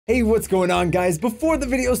Hey, what's going on, guys? Before the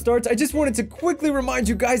video starts, I just wanted to quickly remind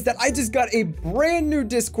you guys that I just got a brand new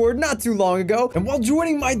Discord not too long ago. And while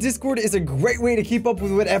joining my Discord is a great way to keep up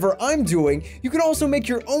with whatever I'm doing, you can also make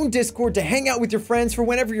your own Discord to hang out with your friends for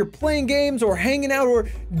whenever you're playing games or hanging out or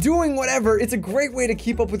doing whatever. It's a great way to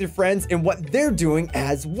keep up with your friends and what they're doing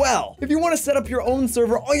as well. If you want to set up your own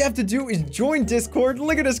server, all you have to do is join Discord.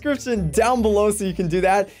 Link in the description down below so you can do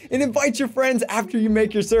that, and invite your friends after you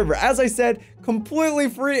make your server. As I said, completely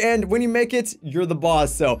free, and when you make it, you're the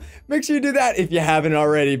boss, so make sure you do that if you haven't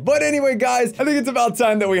already. But anyway, guys, I think it's about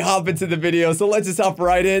time that we hop into the video, so let's just hop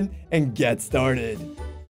right in and get started.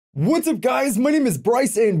 What's up, guys? My name is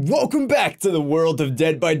Bryce, and welcome back to the world of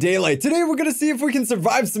Dead by Daylight. Today, we're gonna see if we can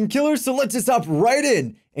survive some killers, so let's just hop right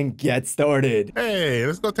in and get started. Hey,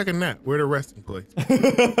 let's go take a nap. We're at a resting place.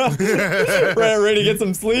 Ready to get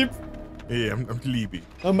some sleep? Yeah, I'm sleepy.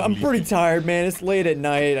 I'm pretty tired, man. It's late at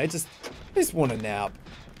night. I just want a nap.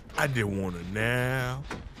 I didn't want a nap.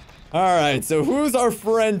 All right, so who's our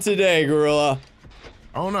friend today, Gorilla?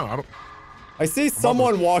 I don't know. I see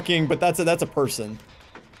someone walking, but that's a person.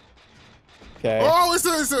 Okay. Oh, it's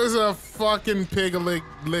a fucking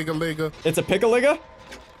pig-a-lig-a-lig-a-lig-a. It's a pig-a-lig-a?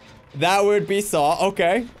 That would be Saw.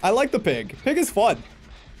 Okay, I like the pig. Pig is fun.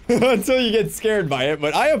 Until you get scared by it,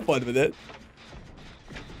 but I have fun with it.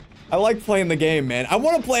 I like playing the game, man. I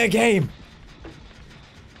want to play a game.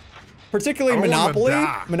 Particularly Monopoly.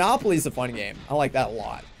 Monopoly's a fun game. I like that a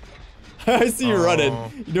lot. I see you running.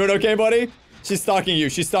 You doing okay, buddy? She's stalking you.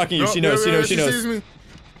 She's stalking you. No, she knows. She knows. Sees me.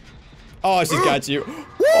 Oh, she's got you.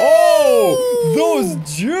 Oh,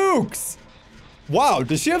 those jukes. Wow.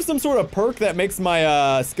 Does she have some sort of perk that makes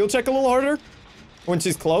my skill check a little harder when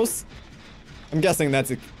she's close? I'm guessing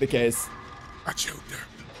that's the case. I choked her.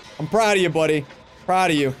 I'm proud of you, buddy.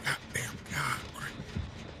 Proud of you. Goddamn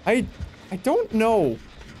God. I don't know.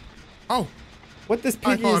 Oh, what this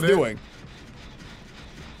piggy is doing.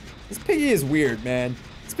 This piggy is weird, man.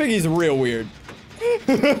 This piggy's real weird.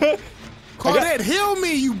 Claudette, heal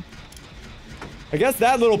me, you. I guess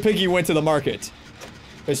that little piggy went to the market.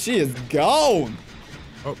 Cause she is gone.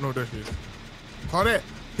 Oh, no, there she is. Claudette,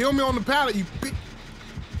 heal me on the pallet, you bitch.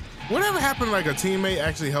 Whatever happened to like a teammate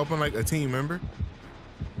actually helping like a team member?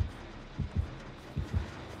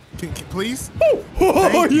 Please?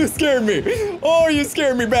 Oh, you scared me. Oh, you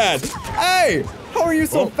scared me bad. Hey, how are you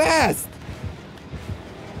so fast?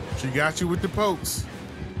 She got you with the pokes.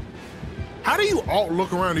 How do you alt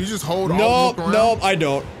look around? Do you just hold alt look around? Nope, I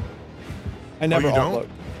don't. I never alt look.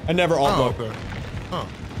 I never alt look. Okay. Huh.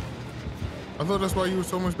 I thought that's why you were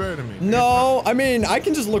so much better than me. No, I mean, I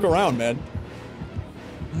can just look around, man.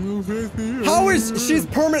 How is she's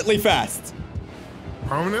permanently fast?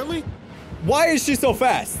 Permanently? Why is she so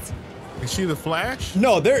fast? Is she the Flash?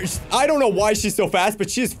 No, I don't know why she's so fast, but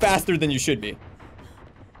she's faster than you should be.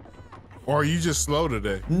 Or are you just slow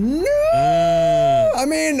today? No! I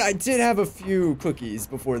mean, I did have a few cookies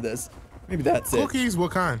before this. Maybe that's it. Cookies? What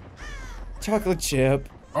kind? Chocolate chip.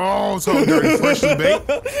 Oh, so they're freshly baked?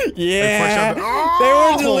 Yeah. They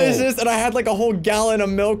were delicious, and I had like a whole gallon of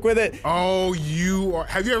milk with it. Oh,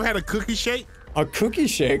 have you ever had a cookie shake? A cookie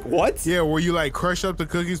shake? What? Yeah, where you like crush up the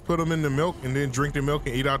cookies, put them in the milk, and then drink the milk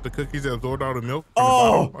and eat out the cookies that absorbed all the milk in the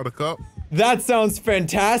bottom of the cup. That sounds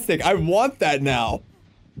fantastic. I want that now.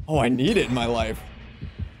 Oh, I need it in my life.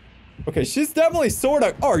 Okay, she's definitely sort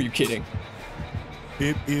of. Oh, are you kidding?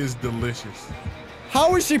 It is delicious.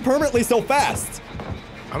 How is she permanently so fast?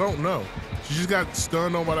 I don't know. She just got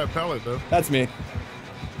stunned on by that pallet, though. That's me.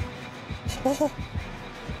 Oh,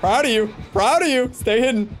 proud of you. Proud of you. Stay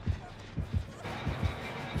hidden.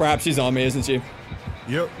 Perhaps she's on me, isn't she?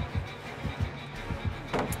 Yep.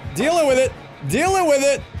 Dealing with it. Dealing with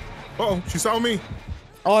it. Uh-oh, she saw me.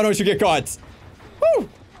 Oh, no, she get caught. Woo.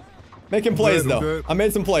 Making plays, though. I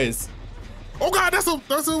made some plays. Oh, God, that's a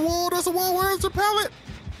wall. That's a wall. Where's the pallet?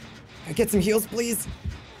 Can I get some heals, please?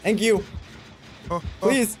 Thank you.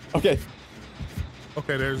 Please. Okay.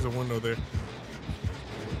 Okay, there's a window there.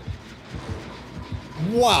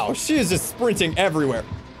 Wow, she is just sprinting everywhere.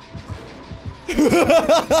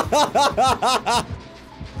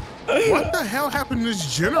 What the hell happened to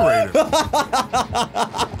this generator?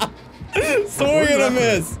 Swing and a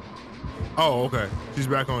miss. Oh, okay. She's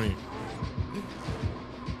back on you.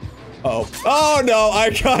 Uh oh. Oh no, I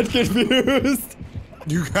got confused.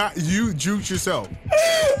 You juked yourself.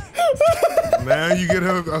 Now you get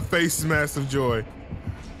a face mask of joy.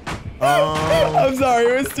 I'm sorry,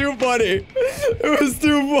 it was too funny. It was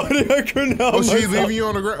too funny, I couldn't help myself. She's leaving you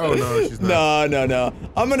on the ground? Oh, no, she's not. No.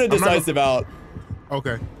 I'm gonna decisive out.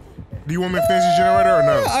 Okay. Do you want me to finish the generator or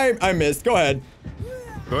no? I missed. Go ahead.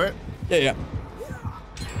 Go ahead. Yeah.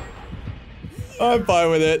 I'm fine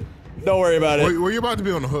with it. Don't worry about it. Well, you're about to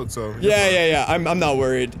be on the hook, so. Yeah. I'm not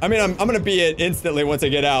worried. I mean, I'm gonna be it instantly once I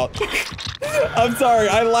get out. I'm sorry.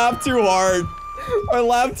 I laughed too hard.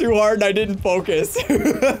 And I didn't focus.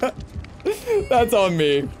 That's on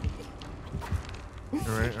me. All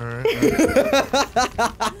right.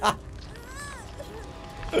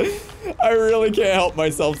 I really can't help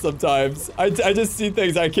myself sometimes. I just see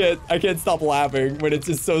things I can't stop laughing when it's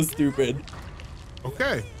just so stupid.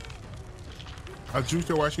 Okay. I juked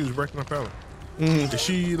her while she was wrecking her pallet. Is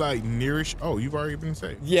she like nearish? Oh, you've already been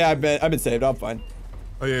saved. Yeah, I've been saved. I'm fine.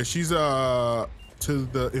 Oh yeah, she's to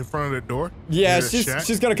the in front of the door. Yeah,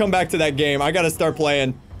 she's gonna come back to that game. I gotta start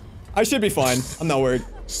playing. I should be fine. I'm not worried.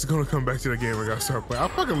 She's gonna come back to the game. I gotta start playing. I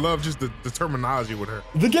fucking love just the terminology with her.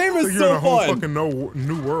 The game is like so you're in a whole fun. fucking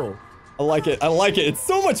new world. I like it. It's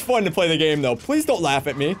so much fun to play the game though. Please don't laugh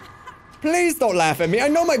at me. Please don't laugh at me. I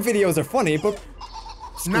know my videos are funny, but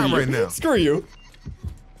not right now. Screw you.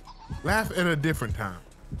 Laugh at a different time.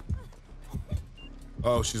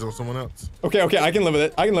 Oh, she's on someone else. Okay, I can live with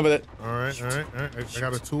it. All right. I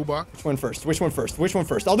got a toolbox. Which one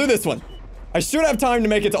first? I'll do this one. I should have time to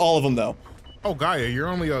make it to all of them though. Oh, Gaia, you're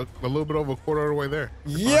only a little bit over a quarter of the way there.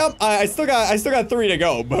 Yep, I still got 3 to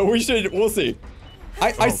go, but we'll see.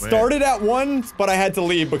 I started at 1, but I had to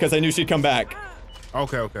leave because I knew she'd come back.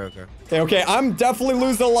 Okay, I'm definitely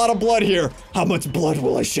losing a lot of blood here. How much blood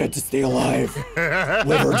will I shed to stay alive?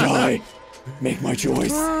 Live or die. Make my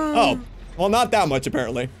choice. Oh, well, not that much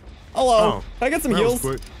apparently. Hello, can I get some heals?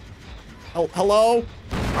 Hello?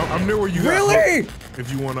 I'm near where you really?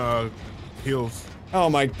 If you want heals. Oh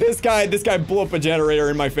my, this guy blew up a generator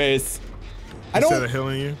in my face. Instead of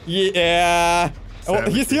healing you? Yeah. Well,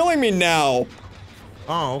 he's healing me now.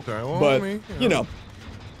 Oh, okay. Well, but, I mean, you know.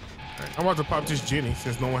 I'm about to pop this Jenny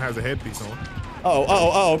since no one has a headpiece on.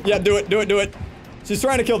 Oh. Yeah, do it. She's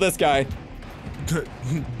trying to kill this guy.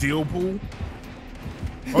 Deal pool?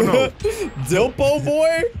 Oh no. Dilpo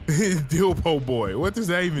boy? Dilpo boy. What does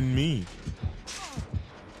that even mean?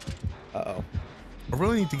 Uh-oh. I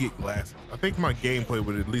really need to get glasses. I think my gameplay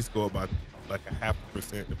would at least go about like a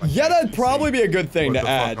 0.5%. Yeah, that'd probably be a good thing to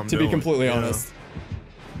add, to be completely honest.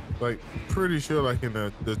 Like, pretty sure like in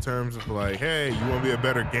the terms of like, hey, you want to be a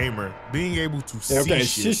better gamer, being able to see shit.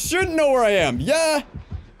 She shouldn't know where I am. Yeah.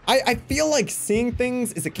 I feel like seeing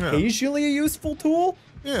things is occasionally a useful tool.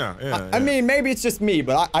 Yeah. I mean, maybe it's just me,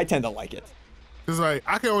 but I tend to like it. Cause like,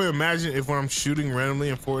 I can only imagine if when I'm shooting randomly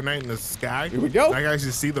in Fortnite in the sky, here we go. I can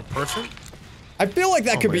actually see the person. I feel like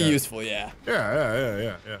that could be useful, yeah.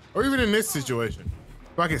 Yeah. Or even in this situation.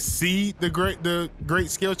 If I can see the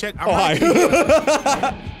great skill check. Hi.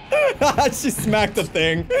 She smacked the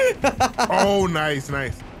thing. Oh, nice.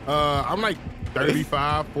 I'm like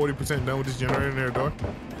 40% done with this generator in their door.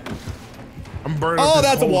 I'm burning. Oh,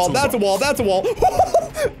 that's a wall.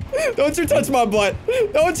 Don't you touch my butt.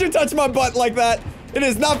 Don't you touch my butt like that. It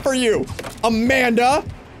is not for you. Amanda.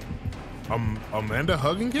 Amanda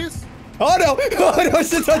hug and kiss? Oh no,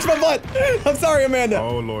 she touched my butt. I'm sorry, Amanda.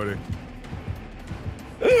 Oh, Lordy.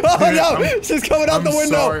 Oh no, she's coming out the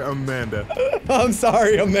window. I'm sorry, Amanda. I'm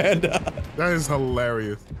sorry, Amanda. That is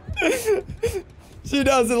hilarious. She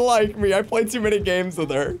doesn't like me. I played too many games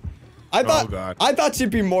with her. I thought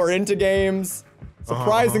she'd be more into games.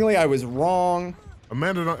 Surprisingly, I was wrong.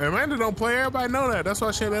 Amanda don't play. Everybody know that. That's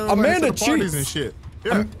why she don't Amanda to the parties and shit.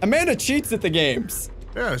 Yeah. Amanda cheats at the games.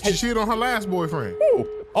 Yeah, she cheated on her last boyfriend. Ooh.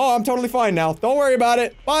 Oh, I'm totally fine now. Don't worry about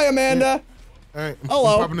it. Bye, Amanda. Hey,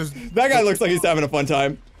 hello. That guy looks like he's having a fun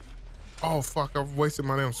time. Oh fuck! I've wasted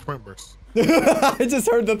my damn sprint burst. I just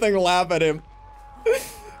heard the thing laugh at him.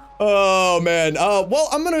 Oh man. Well,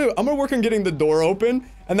 I'm gonna work on getting the door open,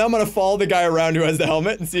 and then I'm gonna follow the guy around who has the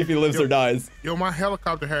helmet and see if he lives or dies. Yo, my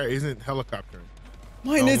helicopter hair isn't helicoptering.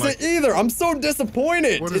 Mine isn't either. I'm so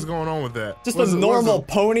disappointed. What is going on with that? Just a normal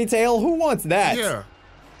ponytail. Who wants that? Yeah.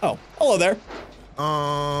 Oh, hello there.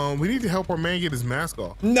 We need to help our man get his mask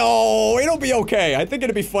off. No, it'll be okay. I think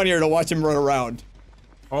it'd be funnier to watch him run around.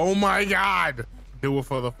 Oh my God. Do it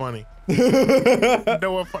for the funny. Do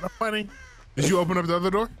it for the funny. Did you open up the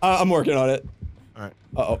other door? I'm working on it. All right.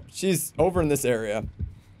 Uh-oh, she's over in this area.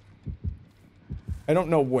 I don't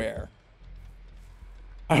know where.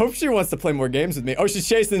 I hope she wants to play more games with me. Oh, she's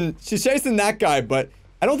chasing that guy, but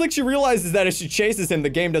I don't think she realizes that if she chases him, the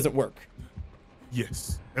game doesn't work.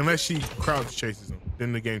 Yes. Unless she crouch chases him,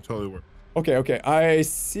 then the game totally works. Okay. I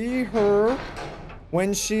see her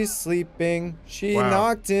when she's sleeping. She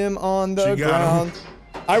knocked him on the ground.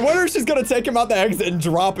 I wonder if she's gonna take him out the exit and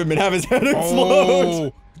drop him and have his head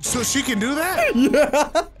explode. Oh, so she can do that?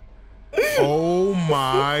 Yeah. Oh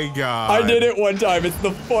my God. I did it one time. It's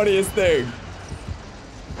the funniest thing.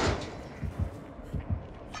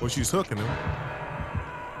 Well, she's hooking him.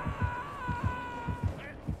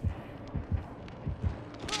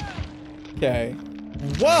 Okay.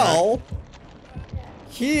 Well,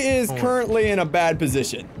 he is currently in a bad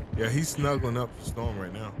position. Yeah, he's snuggling up to Storm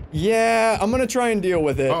right now. Yeah, I'm gonna try and deal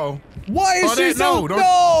with it. Uh-oh. Why is she so—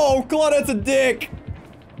 No! Claudette's a dick!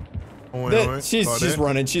 Oh, wait, she's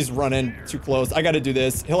running. She's running too close. I gotta do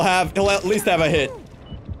this. He'll at least have a hit.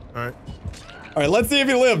 Alright. Alright, let's see if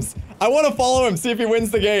he lives. I want to follow him, see if he wins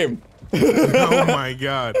the game. Oh my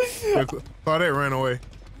god. Claudette ran away.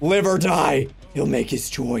 Live or die. He'll make his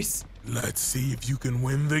choice. Let's see if you can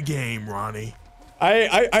win the game, Ronnie.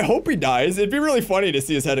 I hope he dies. It'd be really funny to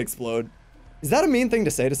see his head explode. Is that a mean thing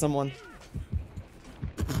to say to someone?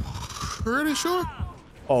 Pretty sure.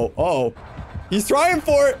 Oh. He's trying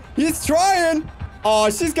for it. He's trying. Oh,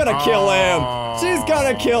 she's gonna kill him. She's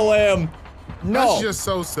gonna kill him. No. That's just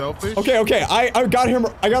so selfish. Okay. I got him.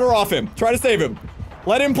 I got her off him. Try to save him.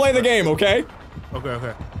 Let him play the game, okay?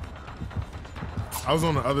 Okay. I was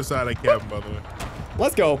on the other side of the cabin, by the way.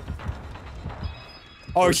 Let's go.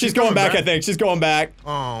 Oh, she's going back, I think. She's going back.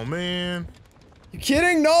 Oh, man. You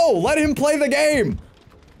kidding? No. Let him play the game.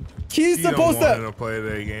 He's supposed to play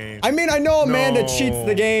the game. I mean, I know Amanda cheats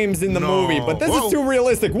the games in the movie, but this is too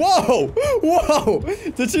realistic. Whoa!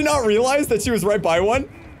 Did she not realize that she was right by one?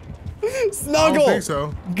 Snuggle! I don't think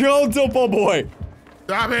so. Go, Topo boy.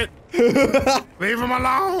 Stop it! Leave him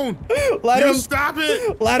alone! Stop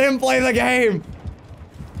it! Let him play the game.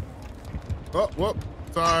 Oh, whoop.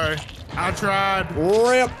 Sorry. I tried.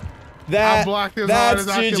 Rip. I blocked as hard as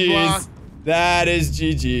I could block. That is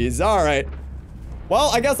GG's. All right. Well,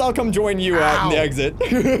 I guess I'll come join you out in the exit.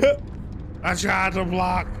 I tried to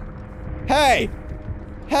block. Hey,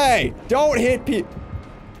 don't hit people.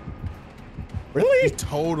 Really? He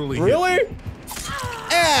totally really? Hit me.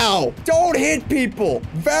 Ow! Don't hit people.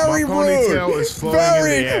 Very my rude. Ponytail is floating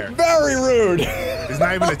in the air. Very rude. It's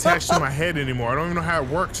not even attached to my head anymore. I don't even know how it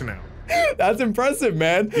works now. That's impressive,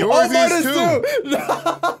 man. Yours is too.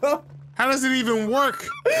 No. How does it even work?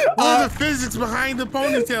 What are the physics behind the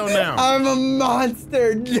ponytail now? I'm a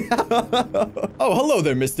monster. Oh, hello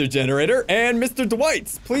there, Mr. Generator and Mr.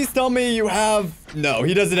 Dwight. Please tell me you have... No,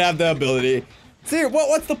 he doesn't have the ability. See,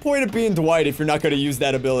 what's the point of being Dwight if you're not going to use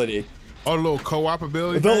that ability? Oh, a little co-op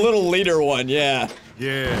ability? The little leader one, yeah.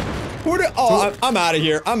 Yeah. I'm out of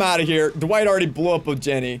here. I'm out of here. Dwight already blew up with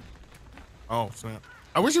Jenny. Oh, snap.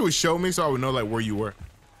 I wish it would show me so I would know, like, where you were.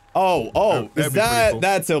 Oh, is that... Cool.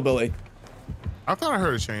 That's Hillbilly. I thought I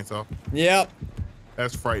heard a chainsaw. Yep.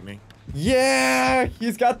 That's frightening. Yeah,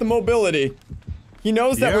 he's got the mobility. He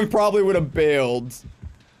knows that we probably would have bailed.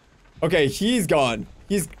 Okay, he's gone.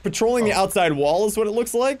 He's patrolling the outside wall is what it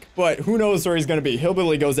looks like, but who knows where he's gonna be.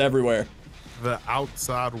 Hillbilly goes everywhere. The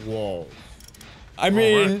outside wall. I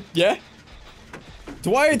mean, yeah.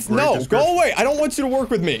 Dwight, no, go away. I don't want you to work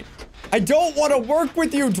with me. I don't want to work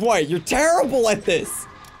with you, Dwight. You're terrible at this.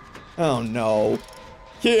 Oh, no.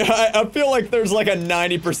 Yeah, I feel like there's like a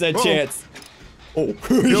 90% chance. Oh.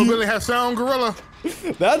 Hillbilly has sound gorilla.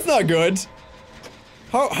 That's not good.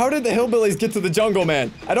 How did the hillbillies get to the jungle,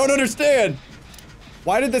 man? I don't understand.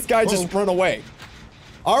 Why did this guy just run away?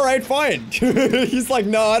 All right, fine. He's like,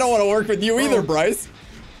 no, I don't want to work with you either, Bryce.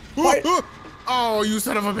 Oh, you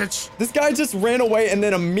son of a bitch. This guy just ran away and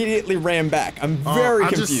then immediately ran back. I'm very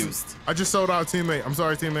confused. I just sold out, teammate. I'm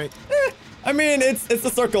sorry, teammate. I mean, it's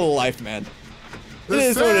the circle of life, man. It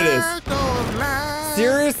is what it is.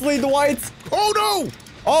 Seriously, Dwight? Oh, no!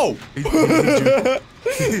 Oh. He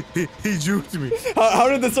juked me. How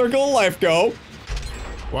did the circle of life go?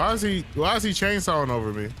 Why is he chainsawing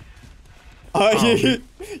over me?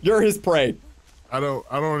 You're his prey. I don't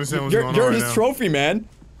understand what's going on You're right his now. trophy, man.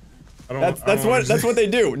 That's what they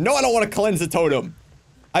do. No, I don't want to cleanse the totem.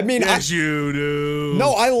 I mean, yes, you do.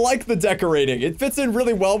 No, I like the decorating. It fits in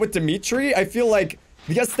really well with Dimitri. I feel like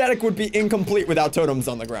the aesthetic would be incomplete without totems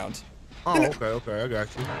on the ground. Oh, okay, I got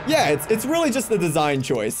you. Yeah, it's really just the design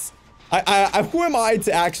choice. Who am I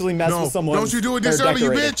to actually mess with someone? Don't you do it this early,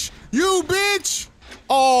 you bitch! You bitch!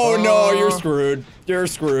 Oh no, you're screwed. You're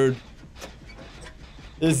screwed.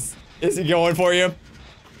 Is he going for you?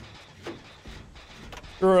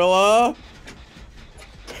 Gorilla?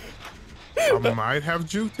 I might have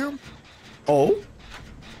juked him. Oh?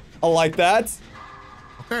 I like that.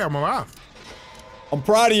 Okay, I'm alive. I'm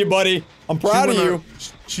proud of you, buddy. I'm proud of you.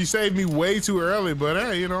 She saved me way too early, but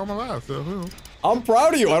hey, you know, I'm alive, so you know. I'm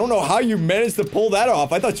proud of you. I don't know how you managed to pull that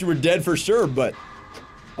off. I thought you were dead for sure, but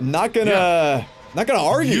I'm not gonna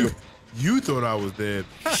argue. You thought I was dead.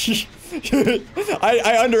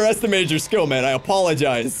 I underestimated your skill, man. I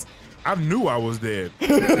apologize. I knew I was dead. He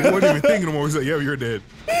wasn't even thinking no more. He's like, "Yo, you're dead."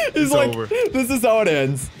 He's It's like, over. this is how it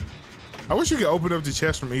ends. I wish you could open up the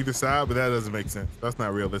chest from either side, but that doesn't make sense. That's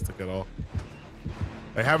not realistic at all.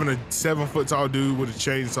 Like having a 7-foot tall dude with a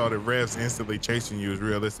chainsaw that revs instantly chasing you is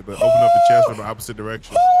realistic, but open up the chest from the opposite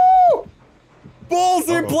direction.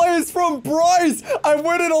 Ballsy plays from Bryce. I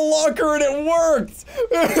went in a locker and it worked.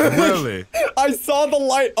 Really? I saw the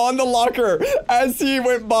light on the locker as he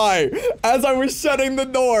went by. As I was shutting the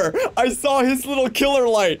door, I saw his little killer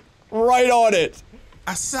light right on it.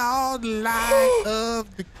 I saw the light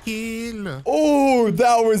of the killer. Oh,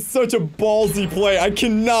 that was such a ballsy play. I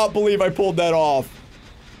cannot believe I pulled that off.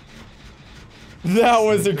 That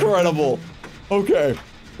was incredible. Okay,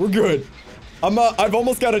 we're good. I've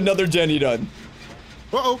almost got another Jenny done.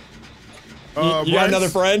 Uh-oh. You got another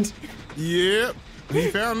friend? Yep. He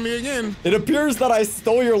found me again. It appears that I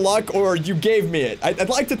stole your luck or you gave me it. I'd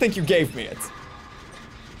like to think you gave me it.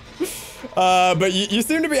 But you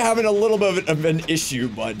seem to be having a little bit of an issue,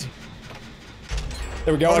 bud.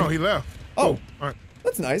 There we go. Oh, no, he left. Oh, all right.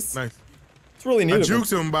 That's nice. Nice. It's really neat. I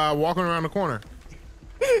juked him by walking around the corner.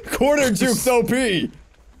 Corner jukes OP. Who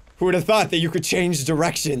would have thought that you could change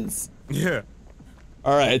directions? Yeah.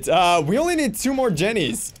 All right, we only need 2 more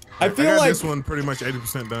Jennies. I feel like this one pretty much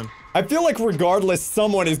 80% done. I feel like regardless,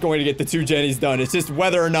 someone is going to get the 2 Jennies done. It's just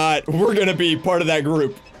whether or not we're gonna be part of that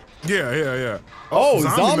group. Yeah. Oh,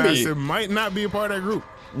 zombie. Master might not be a part of that group.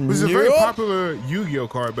 Which is a very popular Yu-Gi-Oh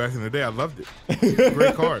card back in the day. I loved it.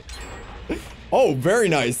 Great card. Oh, very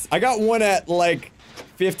nice. I got one at like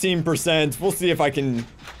 15%. We'll see if I can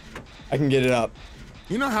get it up.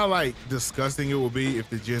 You know how like disgusting it would be if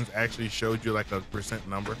the gens actually showed you like a percent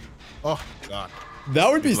number? Oh God.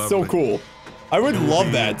 That would be so cool. I would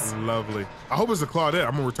love that. Lovely. I hope it's a Claudette.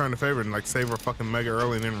 I'm gonna return the favor and like save her fucking mega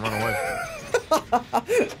early and then run away.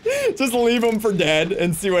 Just leave him for dead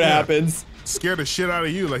and see what happens. Scare the shit out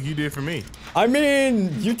of you like you did for me. I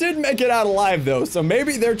mean, you did make it out alive though, so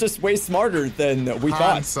maybe they're just way smarter than we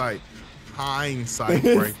thought. Hindsight,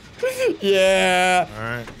 right? Yeah. All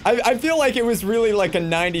right. I feel like it was really like a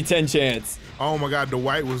 90-10 chance. Oh my God,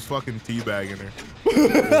 Dwight was fucking teabagging her.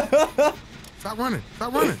 Stop running.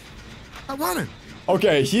 Stop running. Stop running.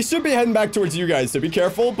 Okay, he should be heading back towards you guys, so be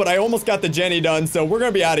careful, but I almost got the Jenny done, so we're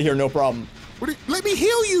gonna be out of here, no problem. Let me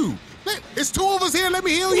heal you. It's 2 of us here. Let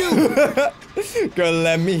me heal you. Girl,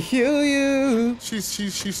 let me heal you.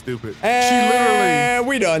 She's stupid. And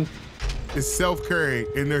we done. Is self-carry,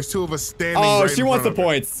 and there's 2 of us standing. Oh, right she in wants the front of her.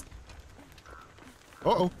 points.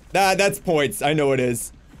 Uh-oh. Nah, that's points. I know it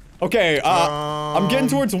is. Okay, I'm getting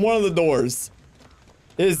towards one of the doors.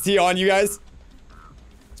 Is he on you guys?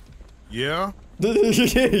 Yeah.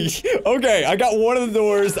 Okay, I got one of the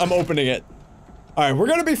doors. I'm opening it. All right, we're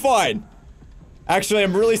gonna be fine. Actually,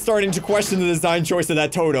 I'm really starting to question the design choice of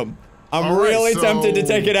that totem. I'm really tempted to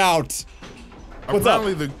take it out. What's up?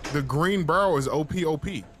 Apparently, the green barrel is OP.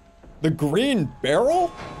 The green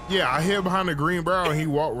barrel? Yeah, I hid behind the green barrel and he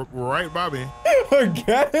walked right by me.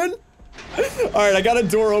 Again? All right, I got a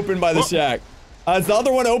door open by the shack. Is the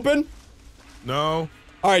other one open? No.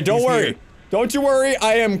 All right, don't worry. Here. Don't you worry.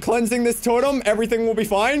 I am cleansing this totem. Everything will be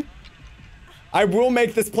fine. I will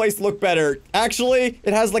make this place look better. Actually,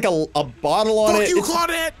 it has like a bottle on it. Fuck you,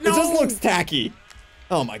 Claudette! No! It just looks tacky.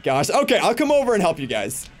 Oh my gosh. Okay, I'll come over and help you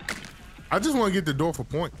guys. I just want to get the door for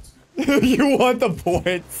points. You want the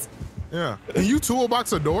points? Yeah. Can you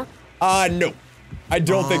toolbox a door? No. I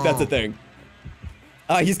don't think that's a thing.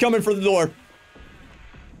 He's coming for the door.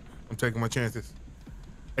 I'm taking my chances.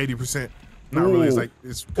 80%. Not really. It's like,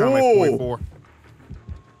 it's kind of like 0.4.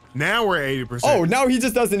 Now we're at 80%. Oh, now he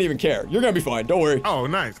just doesn't even care. You're gonna be fine. Don't worry. Oh,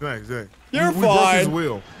 nice. Yeah. You're we broke his fine.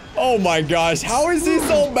 wheel. Oh my gosh. How is he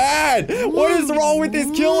so bad? What is wrong with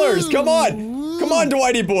these killers? Come on. Come on,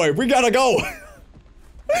 Dwighty boy. We gotta go.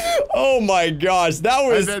 Oh my gosh, that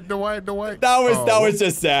was Dwight. That was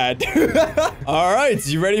just sad. All right,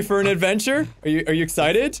 you ready for an adventure? Are you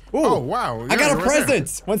excited? Ooh, oh wow! Yeah, I got a right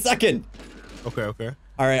present. 1 second. Okay.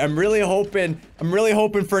 All right, I'm really hoping for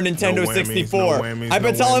a Nintendo No whammies, 64. no whammies, I've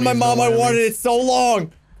been no telling my whammies, mom no I wanted whammies. it so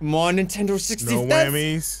long. Come on, Nintendo 64. No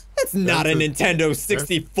whammies. That's not a Nintendo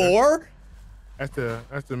 64. That's a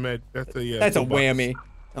whammy.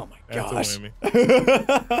 Oh my gosh. That's a whammy.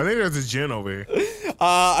 I think there's a gen over here.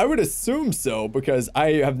 I would assume so because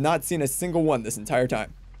I have not seen a single one this entire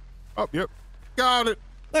time. Oh, yep. Got it.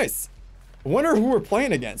 Nice. I wonder who we're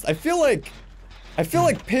playing against. I feel like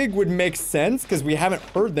Pig would make sense because we haven't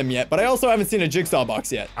heard them yet, but I also haven't seen a Jigsaw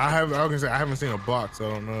box yet. I was gonna say I haven't seen a box, so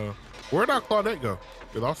I don't know. Where'd our Claudette go?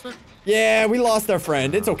 We lost her? Yeah, we lost our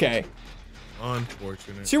friend. It's okay.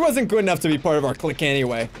 Unfortunate. She wasn't good enough to be part of our clique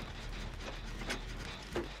anyway.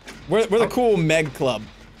 We're the cool Meg Club.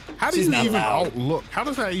 How do you even alt look? How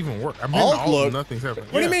does that even work? I've been alt look. Nothing's happening.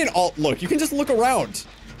 What do you mean alt look? You can just look around.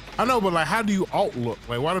 I know, but like, how do you alt look?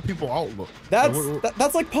 Like, why do people alt look? That's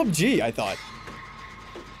that's like PUBG, I thought.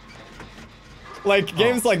 Like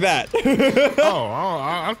games like that.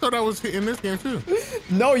 I thought that was in this game too.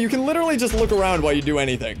 No, you can literally just look around while you do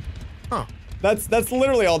anything. Huh. That's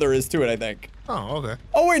literally all there is to it, I think. Oh, okay.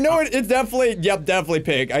 Oh wait, no, it's definitely, yep, definitely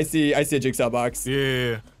pig. I see a Jigsaw box.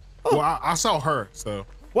 Yeah. Oh. Well, I saw her, so.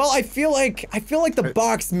 Well, I feel like the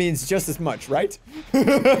box means just as much, right?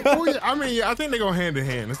 Well, yeah, I mean, yeah, I think they go hand in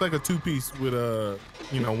hand. It's like a two-piece with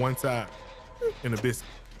one side and a biscuit.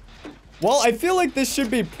 Well, I feel like this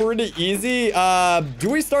should be pretty easy. Do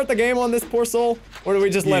we start the game on this poor soul, or do we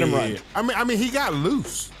just let him run? I mean, he got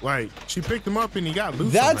loose. Like, she picked him up and he got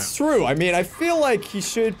loose. That's true. I mean, I feel like he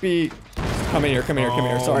should be. Come in here.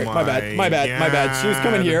 Sorry, my bad. She was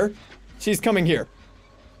coming here. She's coming here.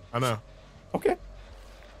 I know. Okay.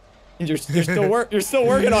 And you're still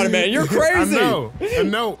working on it, man. You're crazy. I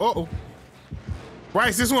know. Uh-oh.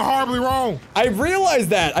 Bryce, this went horribly wrong. I realized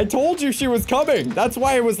that. I told you she was coming. That's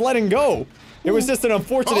why I was letting go. It was just an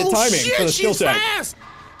unfortunate timing for the skill check. Fast.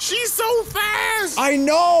 She's so fast. I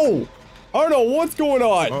know. I don't know what's going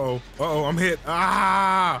on. Uh-oh, I'm hit.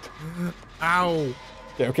 Ah. Ow.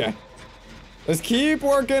 Okay. Let's keep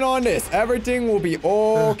working on this. Everything will be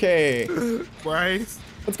okay. Bryce.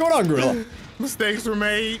 What's going on, Gorilla? Mistakes were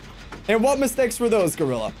made. And what mistakes were those,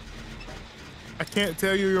 Gorilla? I can't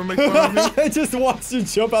tell you, you're making fun of me. I just watched you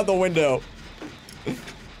jump out the window.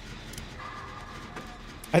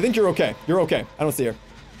 I think you're okay. You're okay. I don't see her.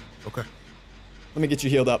 Okay. Let me get you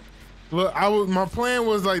healed up. Look, my plan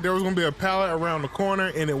was like there was gonna be a pallet around the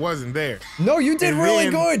corner and it wasn't there. No, you did really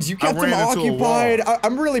good. You kept them occupied.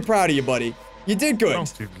 I'm really proud of you, buddy. You did good.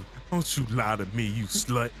 Don't you lie to me, you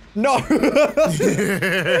slut. No.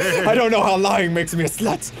 I don't know how lying makes me a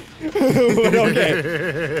slut. But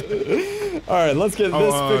okay. All right, let's get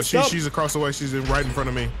this fixed up. She's across the way. She's right in front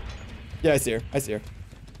of me. Yeah, I see her.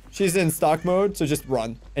 She's in stock mode, so just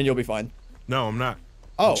run, and you'll be fine. No, I'm not.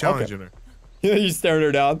 Oh, I'm challenging her. You stared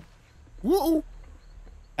her down. Woo!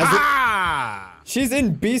 She's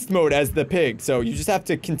in beast mode as the pig, so you just have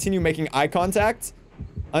to continue making eye contact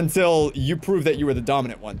until you prove that you were the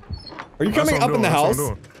dominant one. Are you coming up in the house?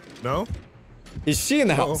 No. Is she in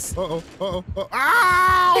the house? Ow!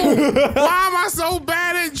 Why am I so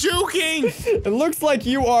bad at juking? It looks like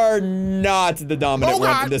you are not the dominant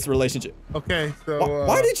one in this relationship. Okay, so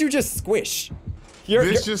why did you just squish?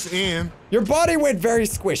 Just in. Your body went very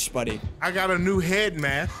squish, buddy. I got a new head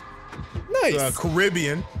mask. Nice.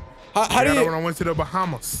 Caribbean. How do you? When I went to the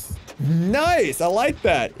Bahamas. Nice. I like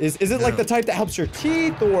that. Is it like the type that helps your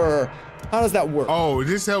teeth, or how does that work? Oh,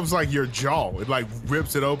 this helps like your jaw. It like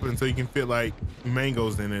rips it open so you can fit like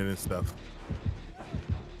mangoes in it and stuff.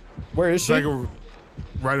 Where is she? Like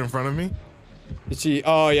right in front of me. Is she?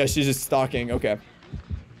 Oh yeah, she's just stalking. Okay.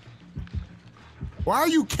 Why are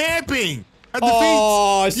you camping?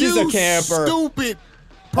 Oh, she's a camper. Stupid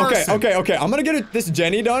person. Okay. I'm gonna get this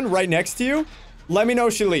Jenny done right next to you. Let me know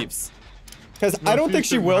if she leaves. Because I don't think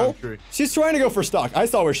she will. She's trying to go for stock. I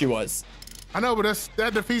saw where she was. I know, but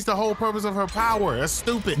that defeats the whole purpose of her power. That's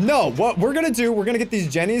stupid. No, what we're gonna do, we're gonna get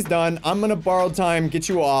these Jennies done. I'm gonna borrow time, get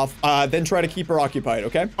you off, then try to keep her occupied,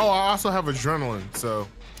 okay? Oh, I also have adrenaline, so.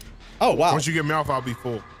 Oh, wow. Once you get me off, I'll be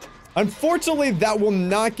full. Unfortunately, that will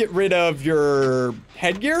not get rid of your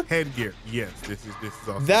headgear. Headgear, yes. This is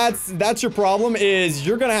also That's your problem, is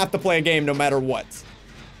you're gonna have to play a game no matter what.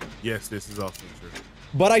 Yes, this is also true.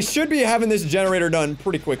 But I should be having this generator done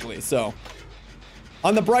pretty quickly, so.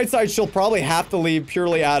 On the bright side, she'll probably have to leave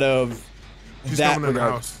purely out of She's that coming in the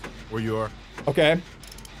regard. house where you are. Okay.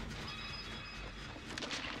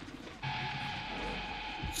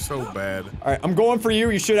 So bad. All right, I'm going for you.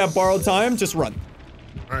 You should have borrowed time. Just run.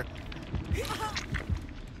 All right.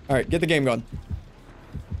 All right, get the game going.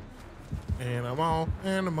 And I'm off,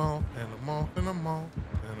 and I'm off, and I'm off, and I'm off,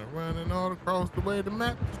 and I'm running all across the way the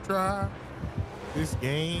map to try this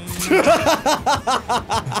game.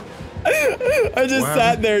 I just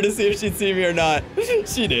sat there to see if she'd see me or not.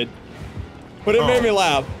 She did, but it made me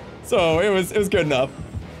laugh, so it was good enough.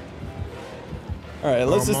 All right,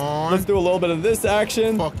 let's do a little bit of this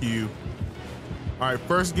action. Fuck you. All right,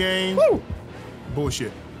 first game. Woo!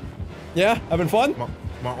 Bullshit. Yeah, having fun.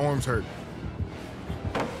 My arms hurt.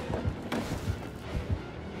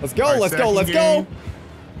 Let's go. Right, let's go. Let's game. go.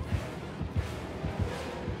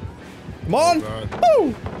 Come on.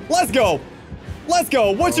 Woo! Let's go. Let's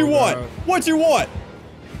go. What you want? What you want?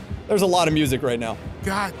 There's a lot of music right now.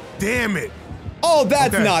 God damn it. Oh,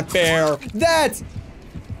 that's not fair. That's...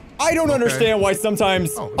 I don't understand why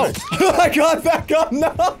sometimes. Oh, oh. nice. I got back up.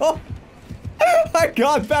 No. I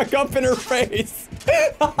got back up in her face.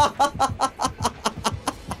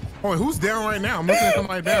 Oh, wait, who's down right now? I'm looking at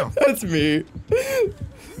somebody down. That's me.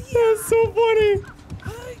 That's so funny.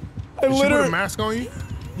 Did she put a mask on you?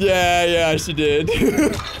 Yeah, she did.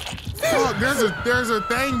 Oh, there's a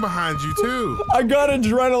thing behind you too. I got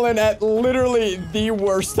adrenaline at literally the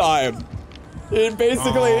worst time. It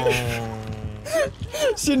basically,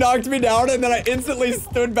 she knocked me down and then I instantly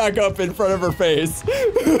stood back up in front of her face.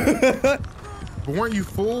 But weren't you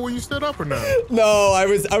full when you stood up or no? No, I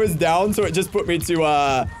was down, so it just put me to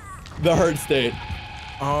the hurt state.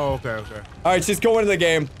 Oh, okay. All right, she's going to the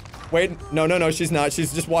game. Wait, no, she's not.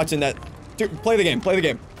 She's just watching that. Dude, play the game.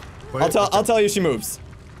 Wait, I'll tell you if she moves.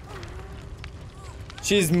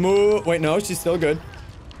 She's wait, no, she's still good.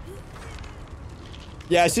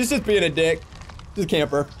 Yeah, she's just being a dick. She's a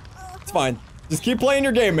camper. It's fine. Just keep playing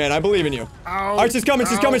your game, man. I believe in you. Ow, all right, she's coming.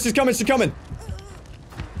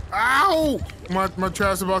 Ow! My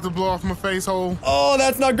trap's about to blow off my face hole. Oh,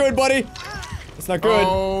 that's not good, buddy. That's not good.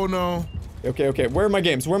 Oh, no. Okay. Where are my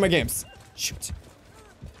games? Shoot.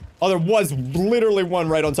 Oh, there was literally one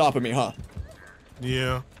right on top of me, huh?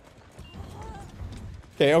 Yeah.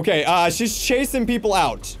 Okay. She's chasing people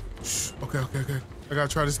out. Okay. I gotta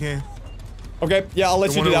try this game. Okay, yeah, I'll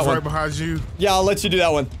let you do that one. Right behind you. Yeah, I'll let you do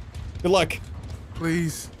that one. Good luck.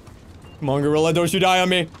 Please. Come on, Gorilla, don't you die on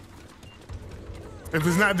me. If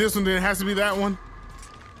it's not this one, then it has to be that one.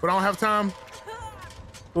 But I don't have time.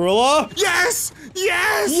 Gorilla? Yes!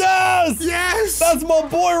 That's my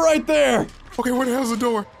boy right there! Okay, where the hell's the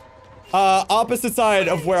door? Opposite side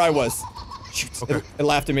of where I was. Shoot, okay. It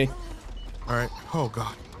laughed at me. Alright, oh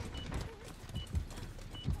god.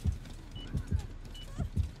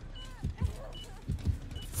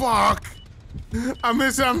 Fuck! I'm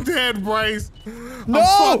dead, Bryce. No!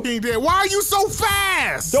 I'm fucking dead. Why are you so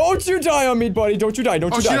fast? Don't you die on me, buddy. Don't you die. She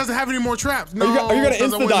doesn't have any more traps. No, are you gonna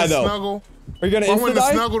insta-die, though? Snuggle. Are you gonna insta-die? I went to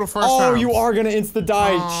snuggle the first time. Oh, you are gonna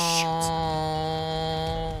insta-die.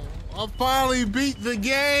 I finally beat the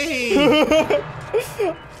game.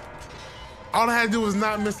 All I had to do was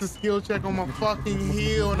not miss the skill check on my fucking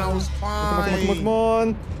heel, and I was fine. Come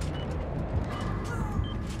on.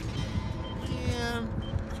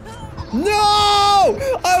 No!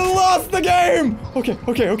 I lost the game!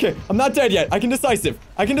 Okay. I'm not dead yet. I can decisive.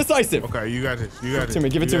 Okay, you got this. Give it to me.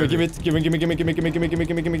 Give me,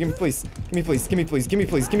 please.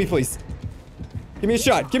 Give me a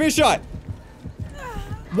shot.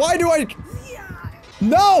 Why do I...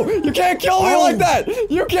 No! You can't kill me like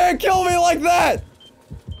that!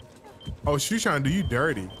 Oh, she's trying to do you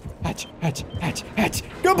dirty. Hatch.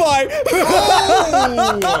 Goodbye!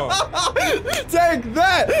 Oh! Take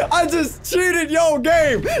that! I just cheated your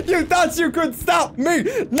game! You thought you could stop me!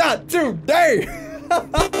 Not today!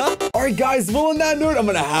 Alright guys, well on that note, I'm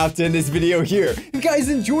gonna have to end this video here. If you guys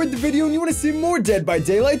enjoyed the video and you want to see more Dead by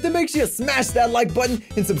Daylight, then make sure you smash that like button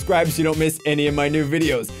and subscribe so you don't miss any of my new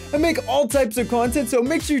videos. I make all types of content, so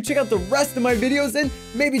make sure you check out the rest of my videos and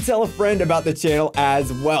maybe tell a friend about the channel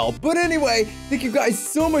as well. But anyway, thank you guys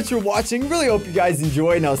so much for watching. Really hope you guys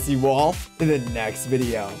enjoyed, and I'll see you all in the next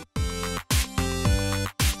video.